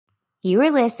You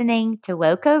are listening to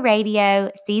WOCO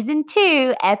Radio Season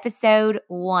 2, Episode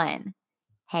 1.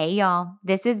 Hey, y'all.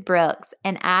 This is Brooks,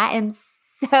 and I am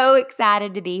so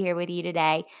excited to be here with you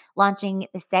today, launching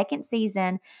the second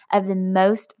season of the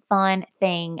most fun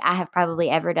thing I have probably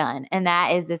ever done, and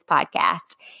that is this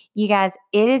podcast. You guys,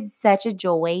 it is such a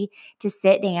joy to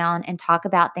sit down and talk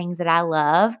about things that I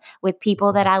love with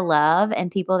people that I love and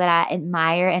people that I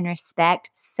admire and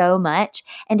respect so much,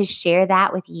 and to share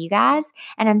that with you guys.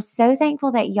 And I'm so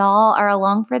thankful that y'all are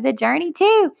along for the journey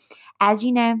too. As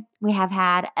you know, we have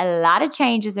had a lot of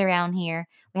changes around here.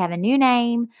 We have a new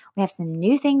name. We have some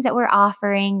new things that we're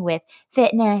offering with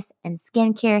fitness and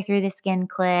skincare through the Skin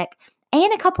Click,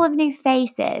 and a couple of new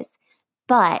faces.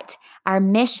 But our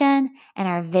mission and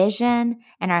our vision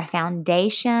and our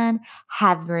foundation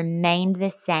have remained the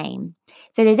same.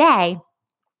 So today,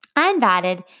 I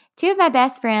invited two of my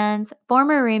best friends,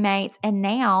 former roommates, and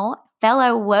now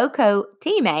fellow WOCO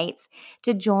teammates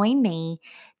to join me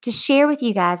to share with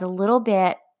you guys a little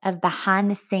bit of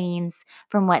behind the scenes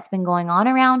from what's been going on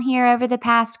around here over the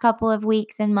past couple of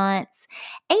weeks and months,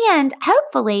 and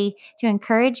hopefully to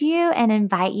encourage you and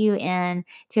invite you in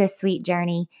to a sweet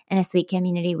journey and a sweet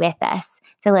community with us.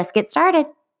 So let's get started.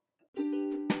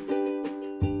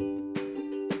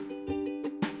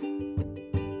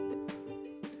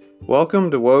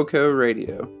 Welcome to WOCO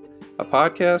Radio, a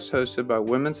podcast hosted by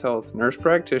women's health nurse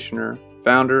practitioner,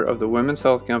 founder of the Women's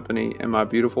Health Company, and my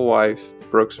beautiful wife,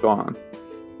 Brooks Vaughn.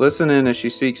 Listen in as she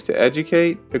seeks to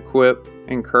educate, equip,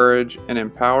 encourage, and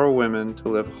empower women to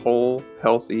live whole,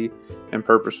 healthy, and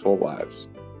purposeful lives.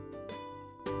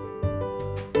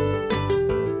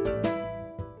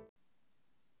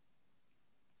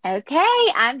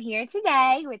 Okay, I'm here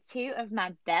today with two of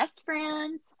my best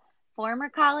friends, former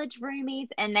college roomies,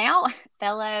 and now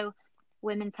fellow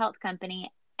Women's Health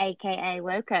Company, aka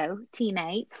WOCO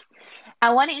teammates.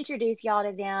 I want to introduce y'all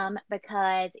to them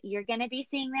because you're going to be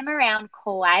seeing them around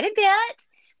quite a bit.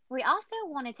 We also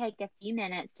want to take a few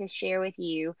minutes to share with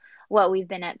you what we've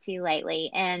been up to lately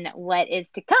and what is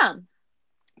to come.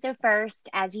 So first,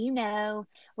 as you know,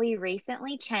 we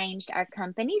recently changed our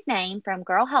company's name from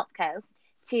Girl Health Co.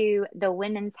 to the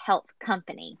Women's Health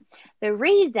Company. The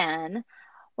reason,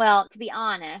 well, to be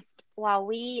honest, while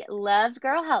we loved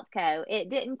Girl Health Co., it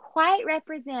didn't quite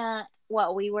represent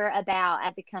what we were about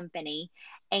as a company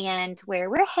and where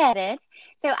we're headed.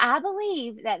 So I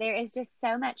believe that there is just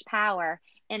so much power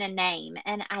in a name,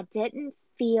 and I didn't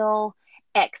feel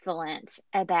excellent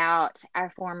about our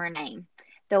former name.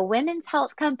 The Women's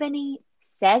Health Company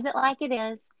says it like it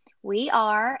is. We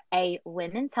are a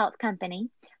women's health company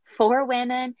for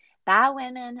women, by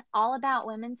women, all about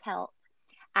women's health.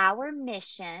 Our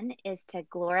mission is to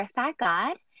glorify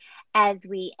God as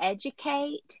we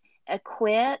educate,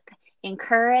 equip,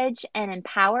 encourage, and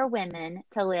empower women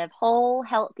to live whole,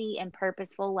 healthy, and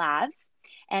purposeful lives.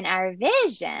 And our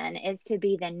vision is to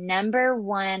be the number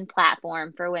one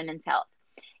platform for women's health.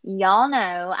 Y'all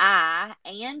know I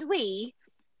and we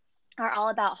are all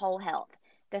about whole health,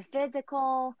 the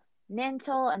physical,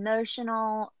 mental,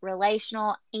 emotional,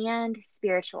 relational, and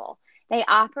spiritual. They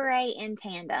operate in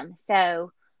tandem.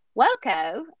 So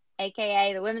WOCO,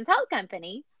 aka the Women's Health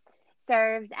Company,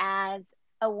 serves as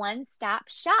a one-stop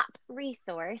shop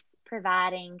resource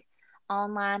providing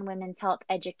online women's health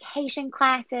education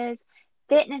classes,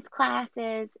 fitness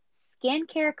classes,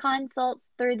 skincare consults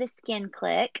through the Skin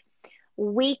Click,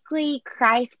 weekly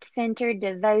Christ-centered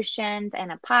devotions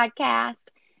and a podcast,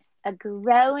 a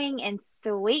growing and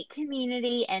sweet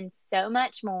community, and so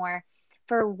much more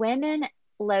for women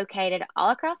located all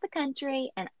across the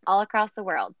country and all across the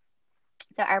world.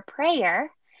 So our prayer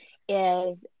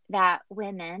is that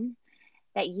women,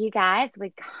 that you guys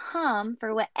would come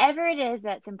for whatever it is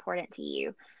that's important to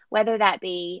you, whether that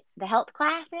be the health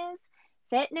classes,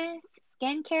 fitness,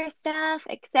 skincare stuff,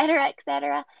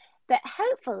 etc., but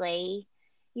hopefully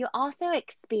you also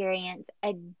experience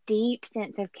a deep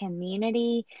sense of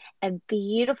community, a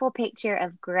beautiful picture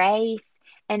of grace,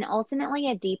 and ultimately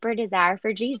a deeper desire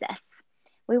for Jesus.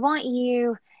 We want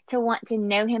you to want to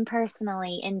know him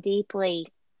personally and deeply,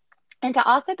 and to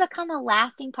also become a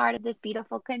lasting part of this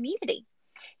beautiful community.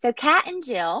 So Kat and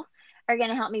Jill are going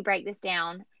to help me break this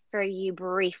down for you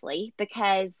briefly,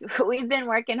 because we've been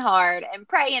working hard and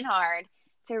praying hard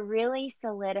to really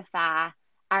solidify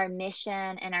our mission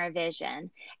and our vision.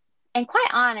 And quite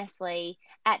honestly,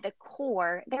 at the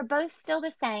core, they're both still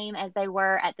the same as they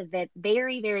were at the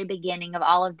very, very beginning of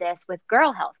all of this with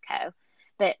Girl Health Co.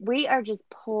 But we are just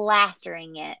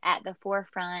plastering it at the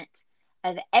forefront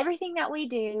of everything that we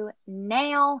do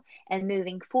now and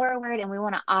moving forward, and we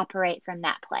want to operate from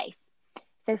that place.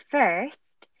 So first,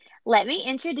 Let me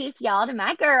introduce y'all to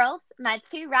my girls, my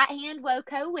two right-hand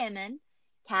WOCO women,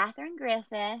 Catherine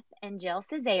Griffith and Jill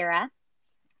Cesara.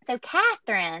 So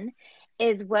Catherine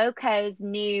is WOCO's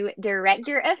new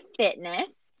Director of Fitness,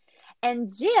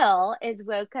 and Jill is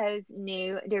WOCO's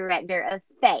new Director of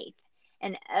Faith.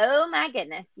 And oh my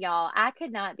goodness, y'all, I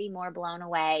could not be more blown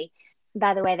away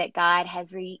by the way that God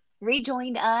has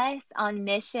rejoined us on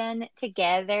mission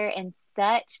together in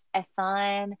such a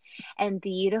fun and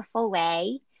beautiful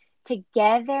way,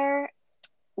 together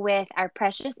with our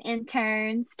precious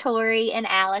interns, Tori and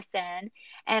Allison,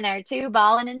 and our two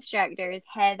balling instructors,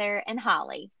 Heather and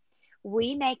Holly.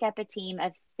 We make up a team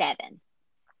of 7.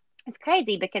 It's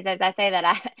crazy because as I say that,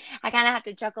 I kind of have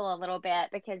to chuckle a little bit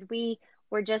because we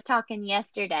were just talking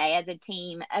yesterday as a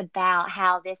team about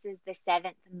how this is the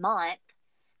 7th month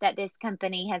that this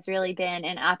company has really been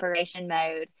in operation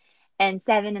mode. And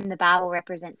 7 in the Bible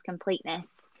represents completeness.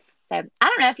 So I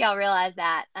don't know if y'all realize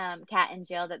that, Kat and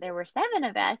Jill, that there were 7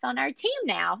 of us on our team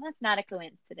now. That's not a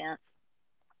coincidence.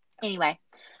 Anyway,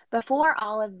 before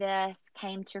all of this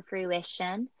came to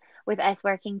fruition with us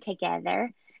working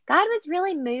together, God was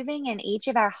really moving in each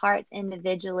of our hearts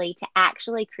individually to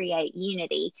actually create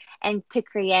unity and to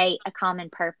create a common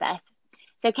purpose.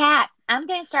 So, Kat, I'm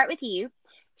going to start with you.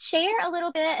 Share a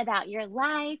little bit about your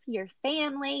life, your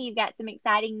family. You've got some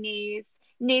exciting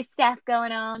new stuff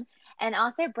going on, and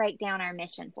also break down our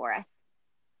mission for us.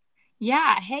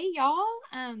 Yeah. Hey, y'all.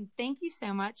 Thank you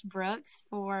so much, Brooks,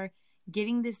 for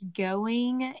getting this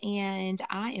going. And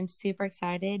I am super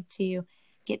excited to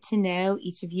get to know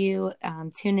each of you,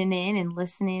 tuning in and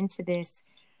listening to this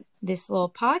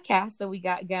little podcast that we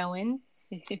got going.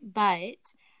 But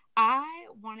I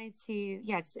wanted to,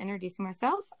 just introduce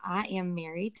myself. I am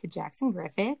married to Jackson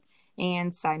Griffith.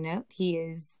 And side note, he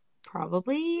is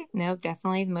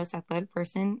definitely the most athletic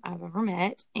person I've ever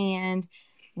met. And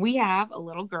we have a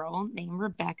little girl named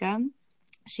Rebecca.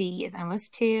 She is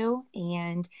almost 2.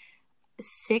 And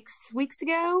 6 weeks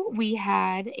ago, we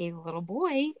had a little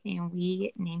boy and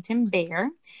we named him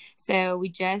Bear. So we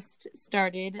just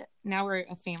started. Now we're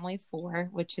a family of 4,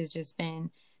 which has just been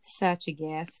such a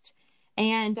gift.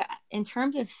 And in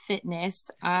terms of fitness,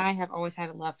 I have always had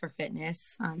a love for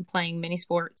fitness, playing many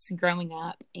sports growing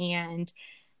up. And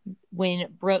when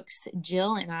Brooks,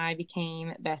 Jill, and I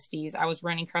became besties, I was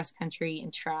running cross country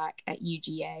and track at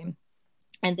UGA.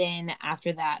 And then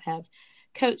after that, have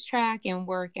coached track and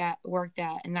worked at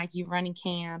a Nike running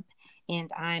camp. And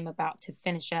I'm about to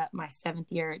finish up my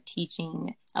 7th year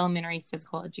teaching elementary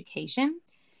physical education.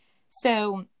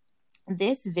 So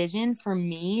this vision for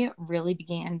me really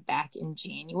began back in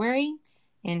January.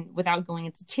 And without going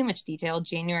into too much detail,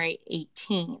 January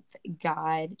 18th,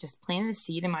 God just planted a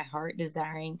seed in my heart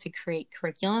desiring to create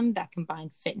curriculum that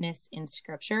combined fitness and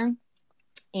scripture.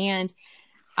 And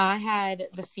I had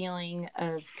the feeling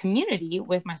of community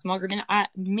with my small group. And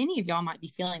many of y'all might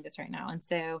be feeling this right now. And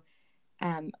so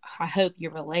I hope you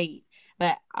relate.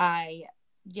 But I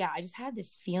just had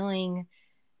this feeling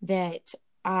that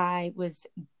I was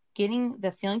getting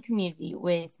the feeling community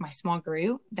with my small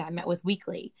group that I met with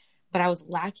weekly, but I was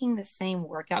lacking the same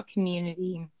workout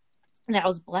community that I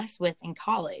was blessed with in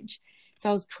college. So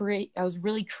I was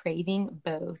really craving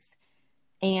both.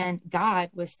 And God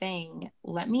was saying,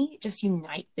 let me just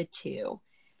unite the two.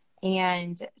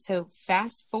 And so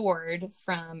fast forward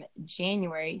from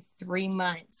January, 3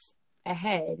 months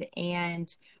ahead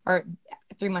or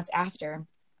 3 months after,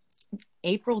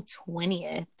 April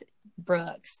 20th,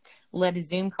 Brooks led a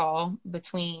Zoom call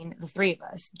between the 3 of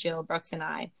us, Jill, Brooks, and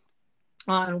I,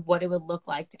 on what it would look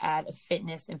like to add a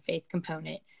fitness and faith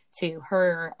component to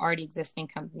her already existing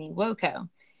company, WOCO.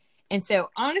 And so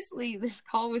honestly, this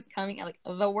call was coming at like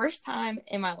the worst time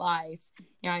in my life.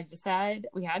 We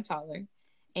had a toddler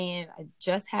and I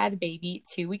just had a baby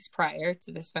 2 weeks prior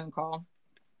to this phone call.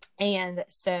 And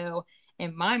so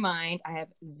in my mind, I have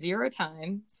 0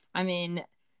 time. I'm in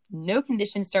no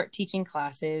condition to start teaching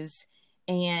classes.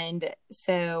 And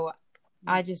so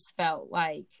I just felt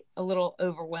like a little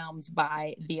overwhelmed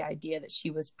by the idea that she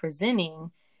was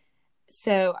presenting.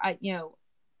 So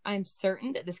I'm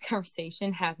certain that this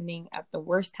conversation happening at the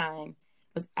worst time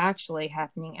was actually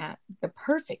happening at the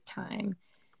perfect time.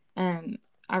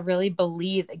 I really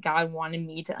believe that God wanted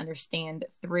me to understand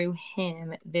that through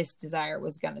him, this desire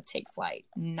was going to take flight,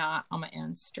 not on my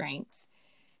own strength.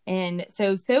 And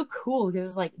so cool, because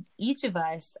it's like each of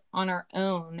us on our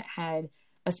own had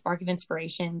a spark of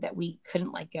inspiration that we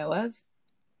couldn't let go of.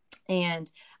 And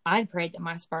I prayed that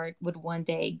my spark would one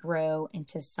day grow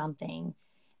into something.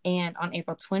 And on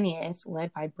April 20th,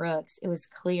 led by Brooks, it was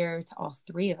clear to all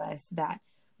 3 of us that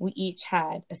we each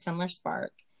had a similar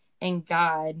spark. And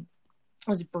God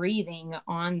was breathing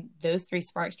on those 3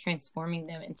 sparks, transforming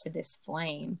them into this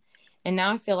flame. And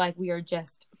now I feel like we are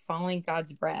just following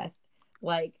God's breath,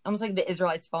 like almost like the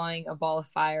Israelites following a ball of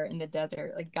fire in the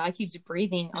desert. Like God keeps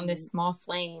breathing on this small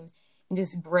flame and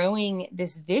just growing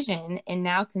this vision and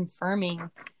now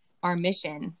confirming our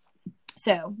mission.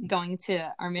 So going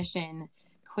to our mission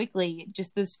quickly,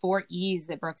 just those 4 E's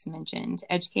that Brooks mentioned: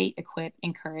 educate, equip,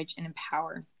 encourage, and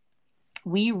empower.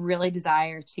 We really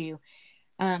desire to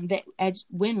that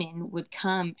women would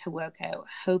come to WOCO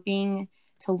hoping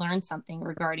to learn something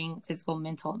regarding physical,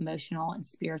 mental, emotional, and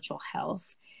spiritual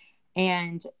health.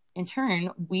 And in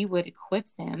turn, we would equip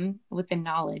them with the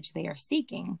knowledge they are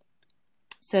seeking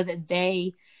so that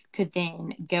they could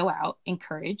then go out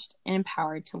encouraged and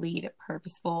empowered to lead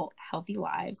purposeful, healthy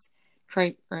lives,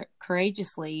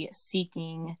 courageously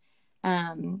seeking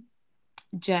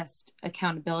just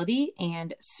accountability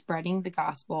and spreading the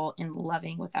gospel and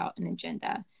loving without an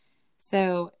agenda.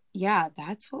 So yeah,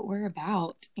 that's what we're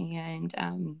about. And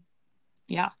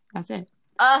yeah, that's it.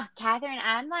 Oh, Catherine,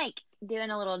 I'm like doing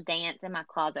a little dance in my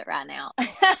closet right now. I'm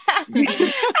like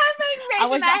raising I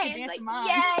wish my I could hands dance like, mine.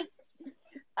 yes.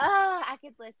 Oh, I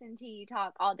could listen to you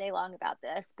talk all day long about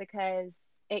this because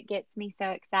it gets me so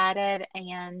excited.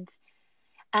 And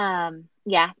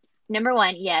yeah, number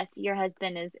one, yes, your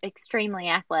husband is extremely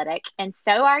athletic, and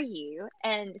so are you.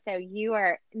 And so you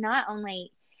are not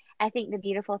only, I think the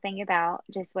beautiful thing about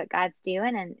just what God's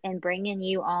doing and bringing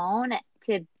you on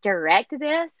to direct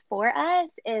this for us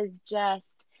is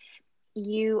just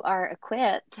you are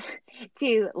equipped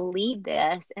to lead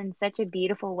this in such a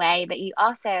beautiful way, but you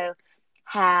also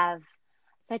have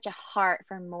such a heart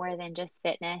for more than just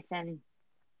fitness. And,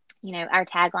 you know, our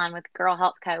tagline with Girl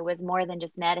Health Co. was more than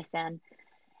just medicine.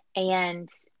 And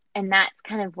that's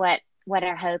kind of what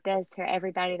our hope is for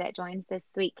everybody that joins this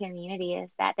sweet community, is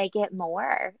that they get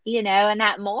more, you know, and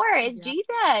that more is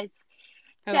Jesus.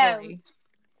 Totally.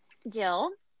 So, Jill,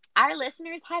 our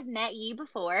listeners have met you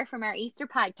before from our Easter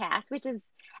podcast, which is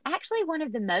actually one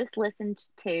of the most listened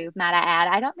to, might I add.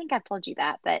 I don't think I've told you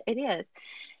that, but it is.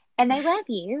 And they love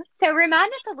you. So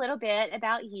remind us a little bit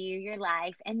about you, your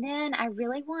life, and then I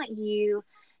really want you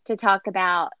to talk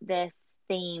about this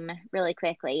theme really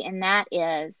quickly, and that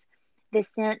is the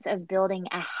sense of building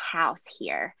a house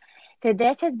here. So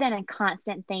this has been a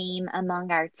constant theme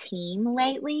among our team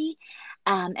lately.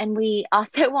 And we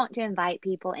also want to invite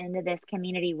people into this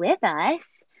community with us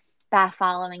by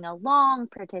following along,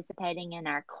 participating in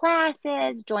our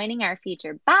classes, joining our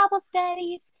future Bible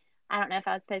studies. I don't know if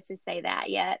I was supposed to say that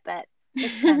yet, but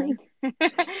it's coming.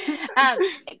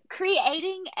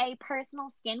 Creating a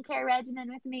personal skincare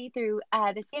regimen with me through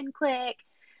the Skin Click,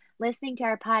 listening to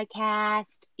our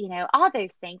podcast, you know, all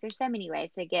those things. There's so many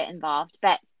ways to get involved,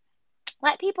 but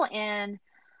let people in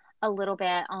a little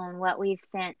bit on what we've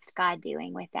sensed God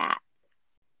doing with that.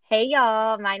 Hey,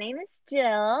 y'all. My name is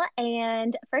Jill.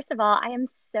 And first of all, I am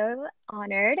so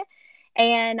honored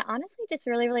and honestly just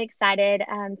really, really excited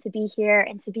to be here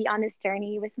and to be on this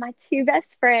journey with my 2 best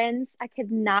friends. I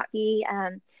could not be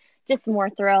just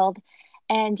more thrilled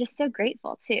and just so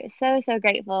grateful too. So, so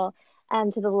grateful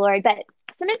to the Lord. But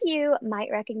some of you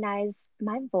might recognize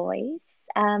my voice.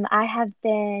 I have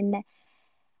been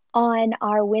on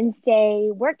our Wednesday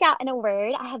workout in a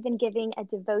word. I have been giving a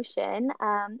devotion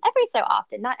every so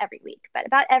often, not every week, but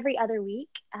about every other week.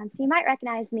 So you might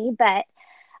recognize me, but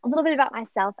a little bit about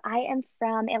myself. I am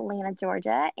from Atlanta,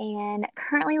 Georgia, and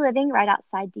currently living right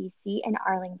outside DC in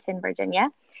Arlington, Virginia.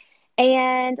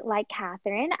 And like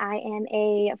Catherine, I am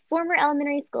a former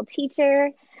elementary school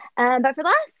teacher. But for the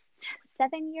last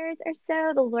 7 years or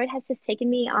so, the Lord has just taken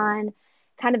me on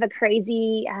kind of a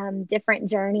crazy, different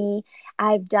journey.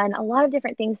 I've done a lot of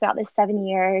different things throughout those 7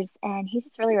 years, and He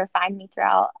just really refined me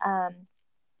throughout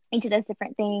each of those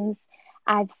different things.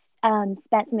 I've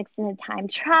spent some extended time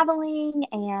traveling,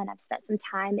 and I've spent some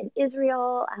time in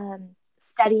Israel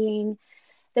studying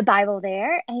the Bible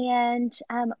there. And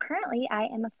currently, I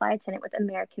am a flight attendant with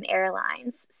American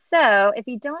Airlines. So if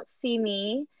you don't see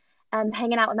me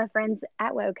hanging out with my friends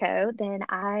at WOCO, then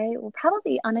I will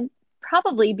probably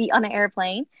be on an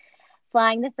airplane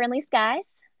flying the friendly skies.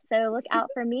 So look out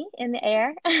for me in the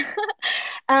air.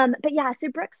 But yeah, so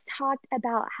Brooks talked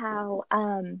about how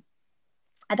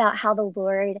the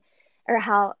Lord, or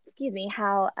how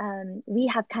we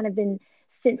have kind of been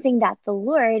sensing that the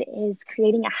Lord is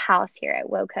creating a house here at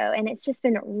WOCO. And it's just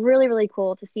been really, really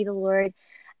cool to see the Lord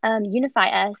unify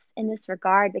us in this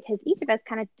regard, because each of us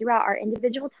kind of throughout our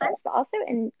individual times, but also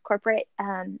in corporate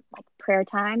like prayer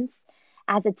times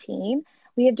as a team,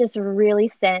 we have just really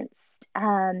sensed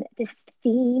this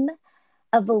theme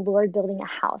of the Lord building a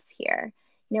house here.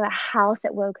 a house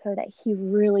at WOCO that he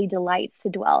really delights to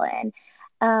dwell in.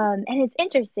 And it's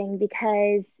interesting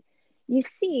because you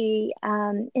see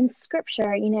in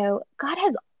scripture, God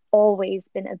has always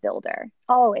been a builder.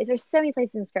 Always. There's so many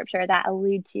places in scripture that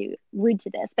allude to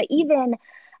this. But even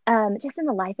just in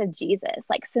the life of Jesus,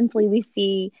 like simply we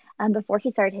see before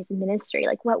he started his ministry,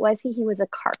 like what was he? He was a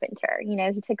carpenter.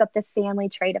 He took up the family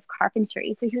trade of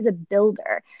carpentry. So he was a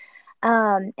builder.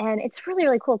 And it's really,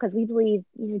 really cool because we believe,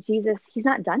 Jesus, he's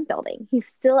not done building. He's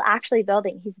still actually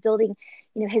building. He's building,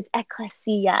 his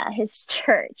ecclesia, his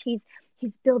church. He's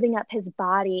building up his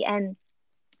body. And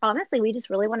honestly, we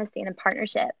just really want to stand in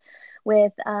partnership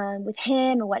with him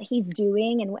and what he's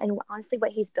doing and honestly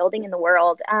what he's building in the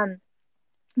world.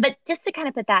 But just to kind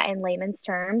of put that in layman's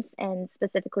terms and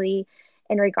specifically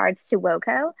in regards to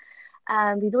WOCO,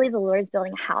 we believe the Lord is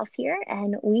building a house here,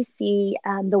 and we see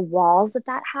the walls of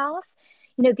that house,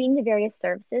 being the various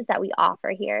services that we offer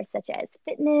here, such as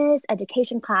fitness,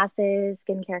 education classes,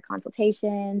 skincare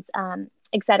consultations,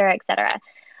 et cetera, et cetera.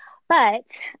 But,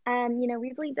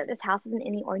 we believe that this house isn't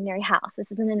any ordinary house.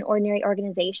 This isn't an ordinary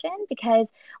organization because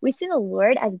we see the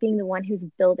Lord as being the one who's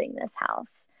building this house.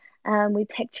 We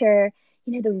picture,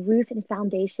 the roof and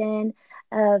foundation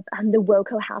of the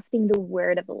WOCO house being the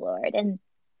word of the Lord. And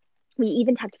we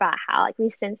even talked about how we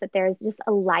sense that there's just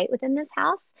a light within this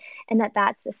house and that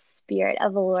that's the spirit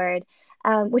of the Lord,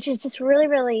 which is just really,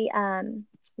 really,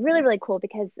 really, really cool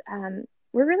because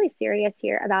we're really serious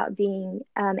here about being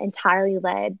entirely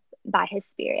led by his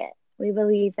spirit. We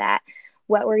believe that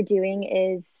what we're doing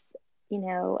is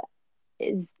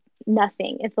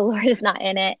nothing if the Lord is not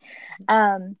in it.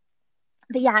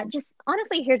 But yeah, just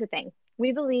honestly, here's the thing.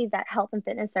 We believe that health and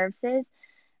fitness services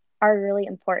are really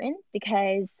important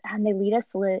because they lead us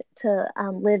to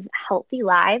live healthy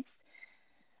lives.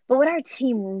 But what our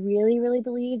team really, really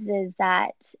believes is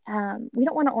that we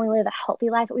don't want to only live a healthy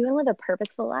life, but we want to live a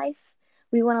purposeful life.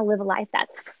 We want to live a life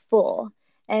that's full.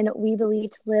 And we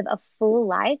believe to live a full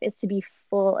life is to be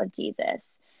full of Jesus.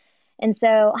 And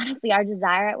so honestly, our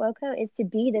desire at WOCO is to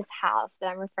be this house that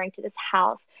I'm referring to, this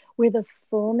house where the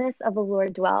fullness of the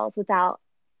Lord dwells without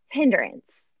hindrance,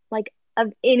 like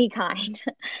of any kind.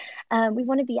 We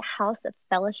want to be a house of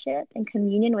fellowship and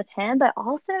communion with him, but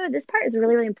also this part is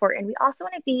really, really important. We also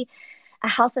want to be a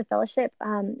house of fellowship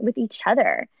with each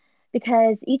other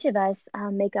because each of us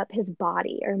make up his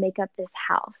body or make up this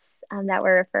house that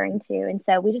we're referring to. And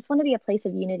so we just want to be a place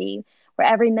of unity where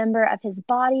every member of his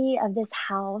body, of this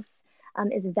house,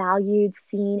 is valued,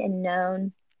 seen, and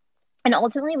known. And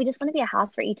ultimately, we just want to be a house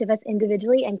where each of us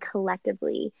individually and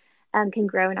collectively can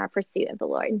grow in our pursuit of the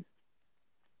Lord.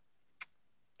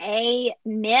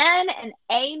 Amen and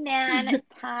amen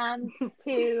times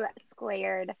 2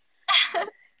 squared.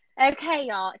 Okay,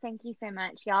 y'all. Thank you so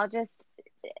much. Y'all just,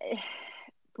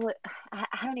 I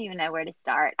don't even know where to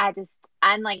start.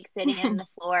 I'm like sitting on the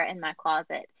floor in my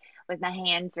closet with my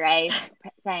hands raised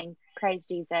saying, praise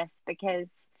Jesus, because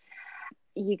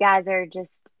you guys are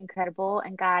just incredible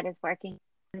and God is working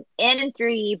in and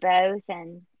through you both.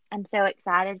 And I'm so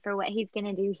excited for what he's going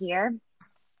to do here.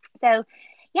 So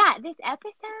yeah, this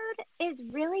episode is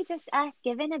really just us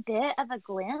giving a bit of a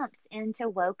glimpse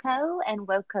into WOCO and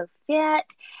WOCO Fit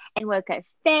and WOCO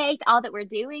Faith, all that we're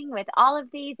doing with all of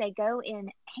these. They go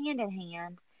in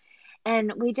hand.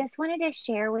 And we just wanted to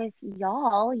share with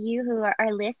y'all, you who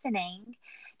are listening,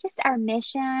 just our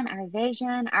mission, our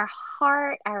vision, our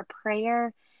heart, our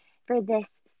prayer for this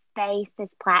space, this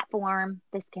platform,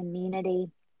 this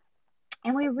community.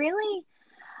 And we really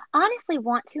honestly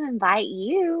want to invite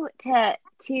you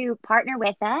to partner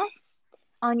with us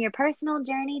on your personal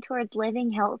journey towards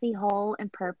living healthy, whole,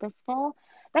 and purposeful.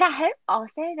 But I hope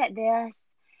also that this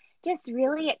just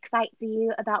really excites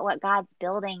you about what God's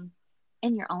building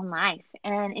in your own life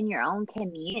and in your own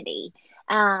community,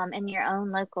 in your own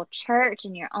local church,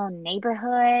 in your own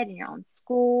neighborhood, in your own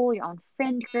school, your own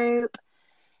friend group.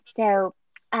 So,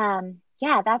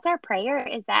 yeah, that's our prayer,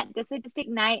 is that this would just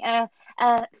ignite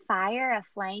a fire, a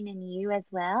flame in you as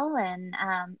well. And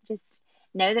just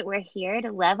know that we're here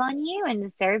to love on you and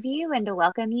to serve you and to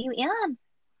welcome you in.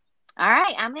 All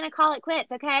right, I'm going to call it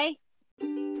quits, okay?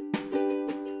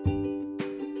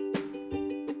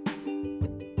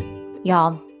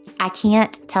 Y'all, I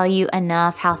can't tell you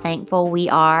enough how thankful we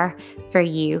are for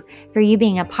you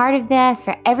being a part of this,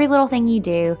 for every little thing you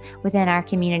do within our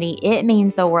community. It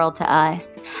means the world to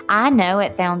us. I know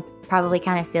it sounds probably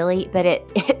kind of silly, but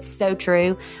it's so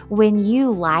true. When you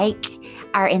like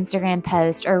our Instagram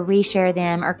post or reshare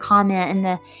them or comment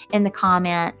in the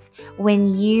comments, when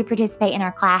you participate in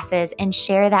our classes and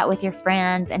share that with your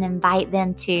friends and invite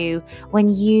them to, when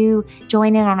you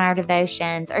join in on our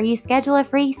devotions or you schedule a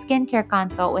free skincare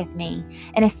consult with me,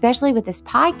 and especially with this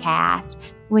podcast,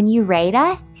 when you rate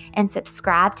us and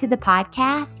subscribe to the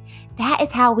podcast, that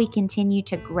is how we continue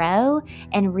to grow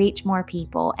and reach more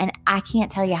people. And I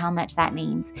can't tell you how much that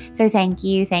means. So thank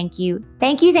you, thank you,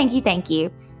 thank you, thank you, thank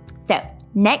you. So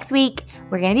next week,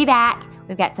 we're going to be back.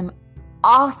 We've got some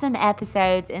awesome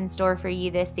episodes in store for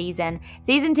you this season.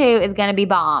 Season 2 is going to be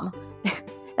bomb.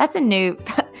 That's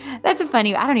a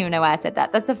funny, I don't even know why I said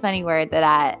that. That's a funny word that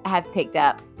I have picked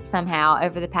up somehow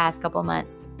over the past couple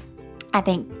months. I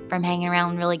think from hanging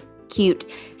around really cute,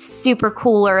 super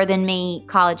cooler than me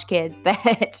college kids, but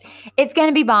it's going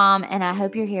to be bomb, and I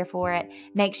hope you're here for it.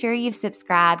 Make sure you've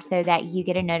subscribed so that you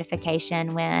get a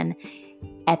notification when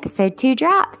episode 2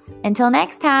 drops. Until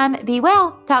next time, be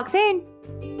well. Talk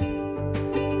soon.